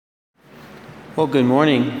Well, good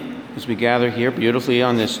morning as we gather here beautifully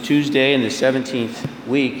on this Tuesday in the 17th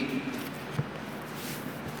week.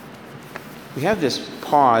 We have this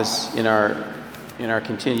pause in our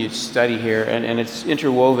continued study here, and it's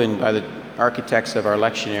interwoven by the architects of our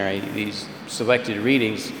lectionary, these selected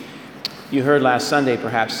readings. You heard last Sunday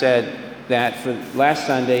perhaps said that for last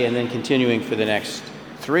Sunday and then continuing for the next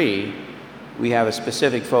three, we have a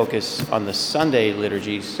specific focus on the Sunday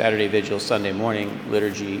liturgy, Saturday Vigil, Sunday morning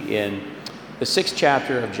liturgy in the 6th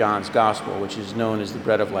chapter of John's Gospel, which is known as the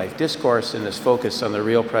Bread of Life Discourse, and this focus on the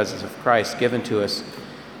real presence of Christ given to us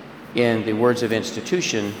in the words of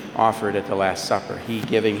institution offered at the Last Supper, he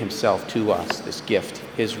giving himself to us, this gift,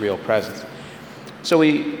 his real presence. So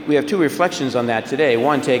we have two reflections on that today,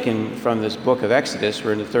 one taken from this book of Exodus.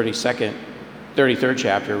 We're in the 33rd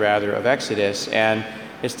chapter of Exodus, and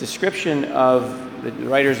it's description of the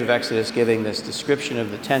writers of Exodus giving this description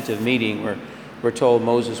of the tent of meeting where we're told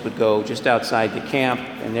Moses would go just outside the camp,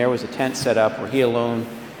 and there was a tent set up where he alone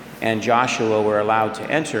and Joshua were allowed to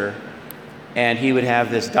enter, and he would have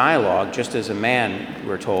this dialogue, just as a man,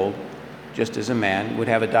 we're told, just as a man would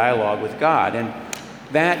have a dialogue with God. And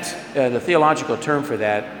that, the theological term for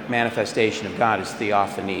that manifestation of God is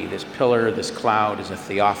theophany. This pillar, this cloud is a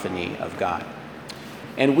theophany of God.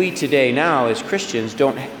 And we today now, as Christians,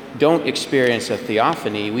 don't experience a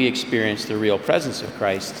theophany, we experience the real presence of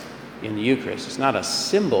Christ in the Eucharist. It's not a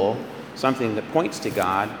symbol, something that points to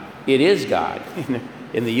God. It is God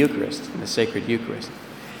in the Eucharist, in the sacred Eucharist.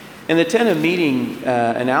 And the tent of meeting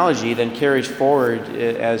analogy then carries forward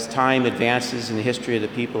as time advances in the history of the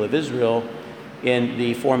people of Israel in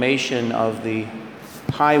the formation of the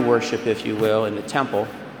high worship, if you will, in the temple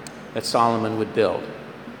that Solomon would build.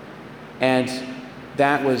 And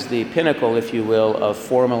that was the pinnacle, if you will, of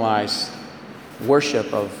formalized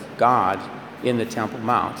worship of God in the Temple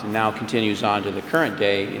Mount, and now continues on to the current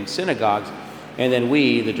day in synagogues. And then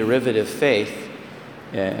we, the derivative faith,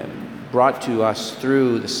 brought to us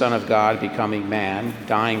through the Son of God becoming man,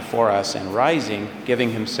 dying for us and rising,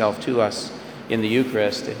 giving himself to us in the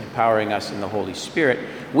Eucharist and empowering us in the Holy Spirit.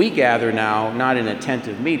 We gather now, not in a tent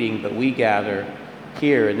of meeting, but we gather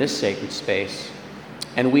here in this sacred space,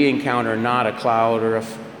 and we encounter not a cloud or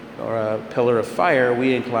a pillar of fire.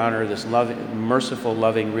 We encounter this loving, merciful,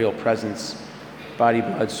 loving, real presence, body,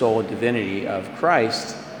 blood, soul, and divinity of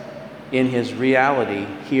Christ in his reality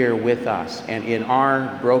here with us. And in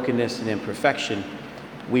our brokenness and imperfection,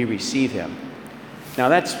 we receive him. Now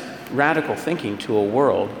that's radical thinking to a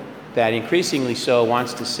world that increasingly so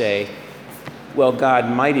wants to say, well, God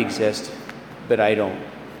might exist, but I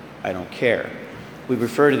don't care. We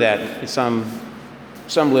refer to that in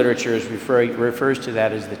some literature refers to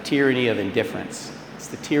that as the tyranny of indifference. It's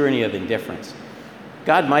the tyranny of indifference.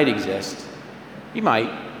 God might exist. He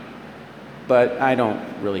might, but I don't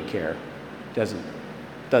really care. It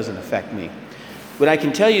doesn't affect me. What I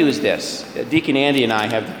can tell you is this. Deacon Andy and I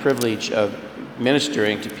have the privilege of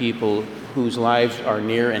ministering to people whose lives are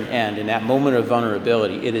near an end. In that moment of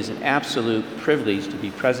vulnerability, it is an absolute privilege to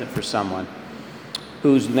be present for someone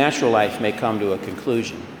whose natural life may come to a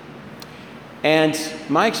conclusion. And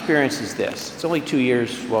my experience is this. It's only 3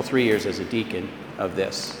 years as a deacon of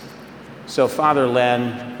this. So Father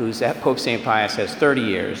Len, who's at Pope St. Pius, has 30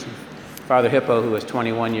 years. Father Hippo, who has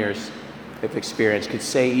 21 years of experience, could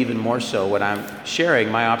say even more so what I'm sharing,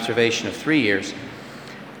 my observation of 3 years.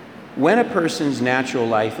 When a person's natural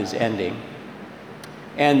life is ending,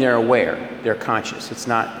 and they're aware, they're conscious, it's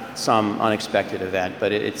not some unexpected event,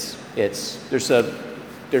 but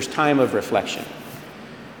there's time of reflection.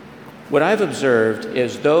 What I've observed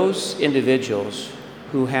is those individuals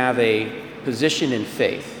who have a position in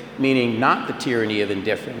faith, meaning not the tyranny of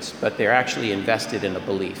indifference, but they're actually invested in a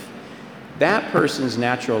belief. That person's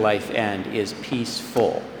natural life end is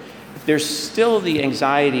peaceful. There's still the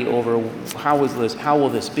anxiety over how will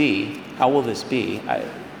this be?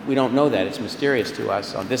 We don't know that. It's mysterious to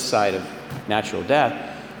us on this side of natural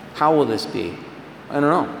death. How will this be? I don't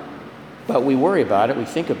know. But we worry about it, we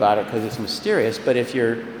think about it because it's mysterious. But if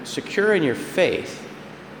you're secure in your faith,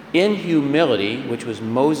 in humility, which was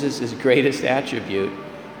Moses' greatest attribute,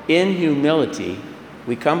 in humility,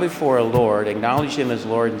 we come before a Lord, acknowledge him as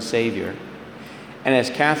Lord and Savior, and as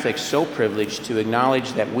Catholics, so privileged to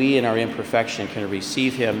acknowledge that we in our imperfection can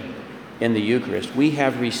receive him in the Eucharist. We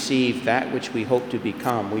have received that which we hope to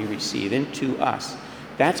become, we receive into us.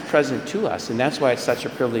 That's present to us, and that's why it's such a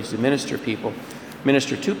privilege to minister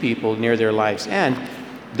to people near their life's end.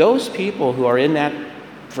 Those people who are in that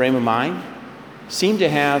frame of mind seem to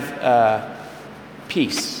have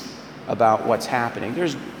peace about what's happening.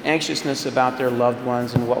 There's anxiousness about their loved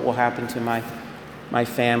ones and what will happen to my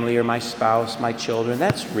family or my spouse, my children.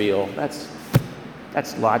 That's real.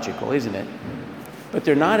 That's logical, isn't it? But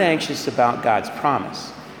they're not anxious about God's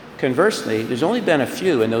promise. Conversely, there's only been a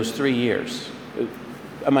few in those 3 years,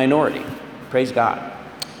 a minority, praise God.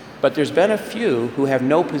 But there's been a few who have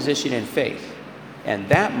no position in faith, and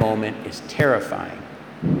that moment is terrifying.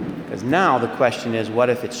 Because now the question is, what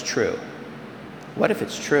if it's true? What if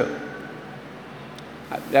it's true?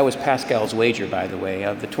 That was Pascal's wager, by the way.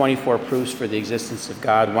 Of the 24 proofs for the existence of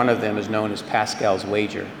God, one of them is known as Pascal's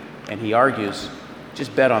wager. And he argues,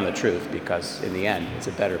 just bet on the truth, because in the end, it's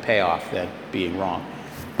a better payoff than being wrong.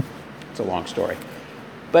 It's a long story.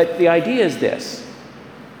 But the idea is this.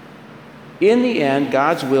 In the end,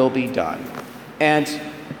 God's will be done. And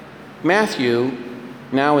Matthew,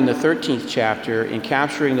 now in the 13th chapter, in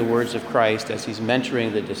capturing the words of Christ as he's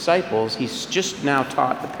mentoring the disciples, he's just now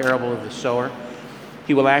taught the parable of the sower.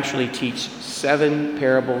 He will actually teach 7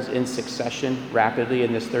 parables in succession rapidly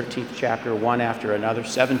in this 13th chapter, one after another,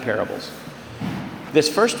 7 parables. This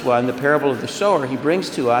first one, the parable of the sower, he brings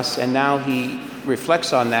to us, and now he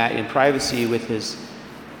reflects on that in privacy with his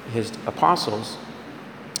apostles,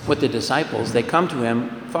 with the disciples. They come to him,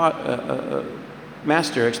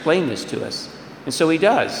 Master, explain this to us. And so he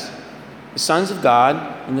does. The sons of God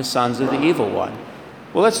and the sons of the evil one.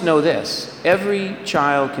 Well, let's know this. Every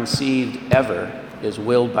child conceived ever is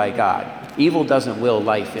willed by God. Evil doesn't will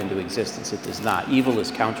life into existence. It does not. Evil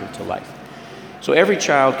is counter to life. So every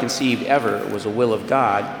child conceived ever was a will of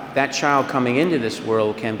God. That child coming into this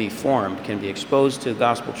world can be formed, can be exposed to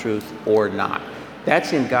gospel truth or not.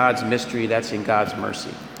 That's in God's mystery. That's in God's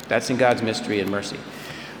mercy. That's in God's mystery and mercy.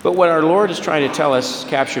 But what our Lord is trying to tell us,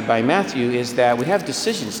 captured by Matthew, is that we have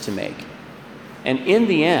decisions to make. And in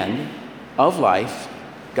the end of life,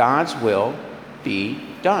 God's will be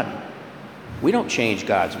done. We don't change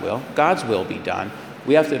God's will. God's will be done.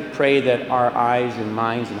 We have to pray that our eyes and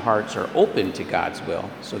minds and hearts are open to God's will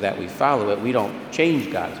so that we follow it. We don't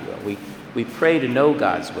change God's will. We pray to know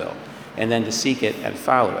God's will and then to seek it and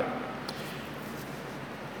follow it.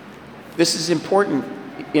 This is important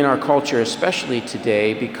in our culture, especially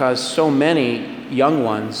today, because so many young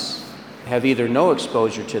ones have either no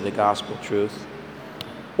exposure to the gospel truth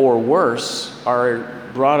or worse, are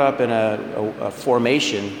brought up in a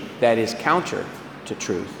formation that is counter to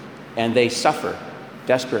truth, and they suffer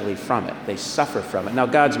desperately from it. They suffer from it. Now,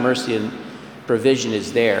 God's mercy and provision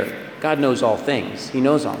is there. God knows all things. He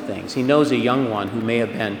knows all things. He knows a young one who may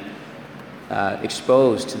have been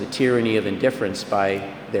exposed to the tyranny of indifference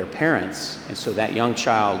by their parents, and so that young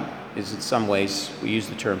child is in some ways, we use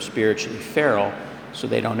the term spiritually feral, so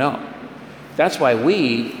they don't know. That's why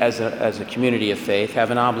we, as a community of faith,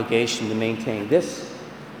 have an obligation to maintain this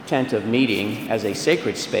tent of meeting as a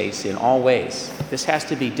sacred space in all ways. This has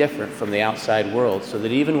to be different from the outside world, so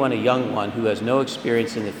that even when a young one who has no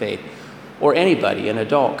experience in the faith, or anybody, an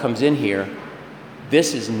adult, comes in here,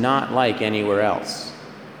 this is not like anywhere else.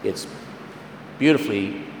 It's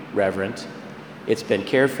beautifully reverent. It's been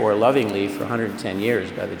cared for lovingly for 110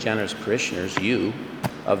 years by the generous parishioners, you,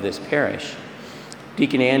 of this parish.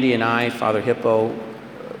 Deacon Andy and I, Father Hippo,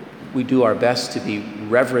 we do our best to be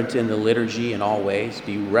reverent in the liturgy in all ways,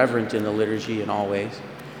 be reverent in the liturgy in all ways.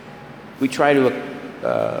 We try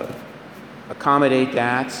to accommodate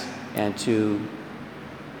that and to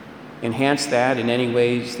enhance that in any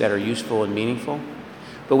ways that are useful and meaningful.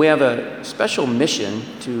 But we have a special mission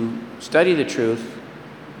to study the truth,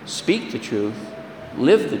 speak the truth,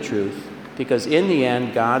 live the truth, because in the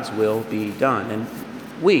end, God's will be done. And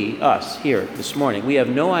we, us here this morning, we have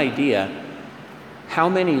no idea how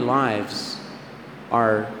many lives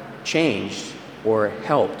are changed or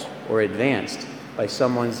helped or advanced by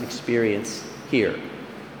someone's experience here.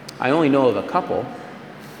 I only know of a couple,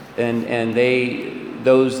 and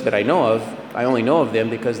those that I know of, I only know of them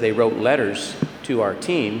because they wrote letters to our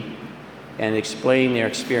team and explained their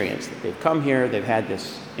experience. That they've come here, they've had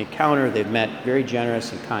this encounter, they've met very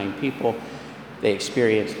generous and kind people, they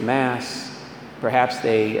experienced Mass, perhaps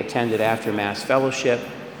they attended after Mass fellowship,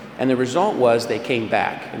 and the result was they came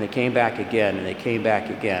back, and they came back again, and they came back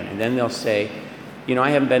again. And then they'll say, you know, I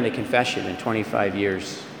haven't been to confession in 25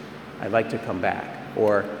 years. I'd like to come back.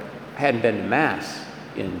 Or I hadn't been to Mass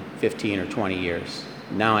in 15 or 20 years.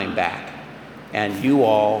 Now I'm back. And you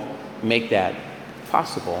all make that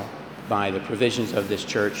possible by the provisions of this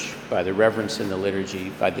church, by the reverence in the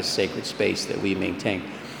liturgy, by this sacred space that we maintain.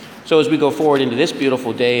 So as we go forward into this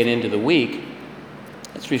beautiful day and into the week,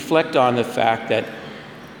 let's reflect on the fact that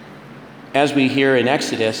as we hear in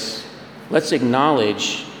Exodus, let's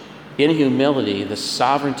acknowledge in humility the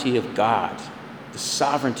sovereignty of God, the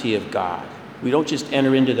sovereignty of God. We don't just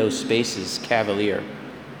enter into those spaces cavalier.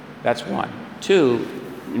 That's one. Two,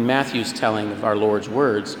 in Matthew's telling of our Lord's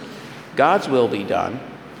words, God's will be done.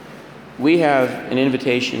 We have an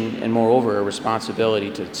invitation and moreover a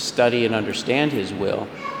responsibility to study and understand his will,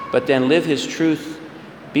 but then live his truth,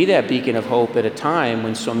 be that beacon of hope at a time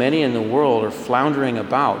when so many in the world are floundering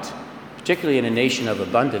about, particularly in a nation of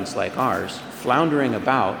abundance like ours, floundering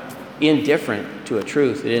about, indifferent to a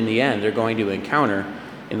truth that in the end they're going to encounter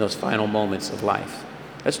in those final moments of life.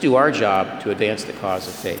 Let's do our job to advance the cause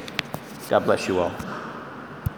of faith. God bless you all.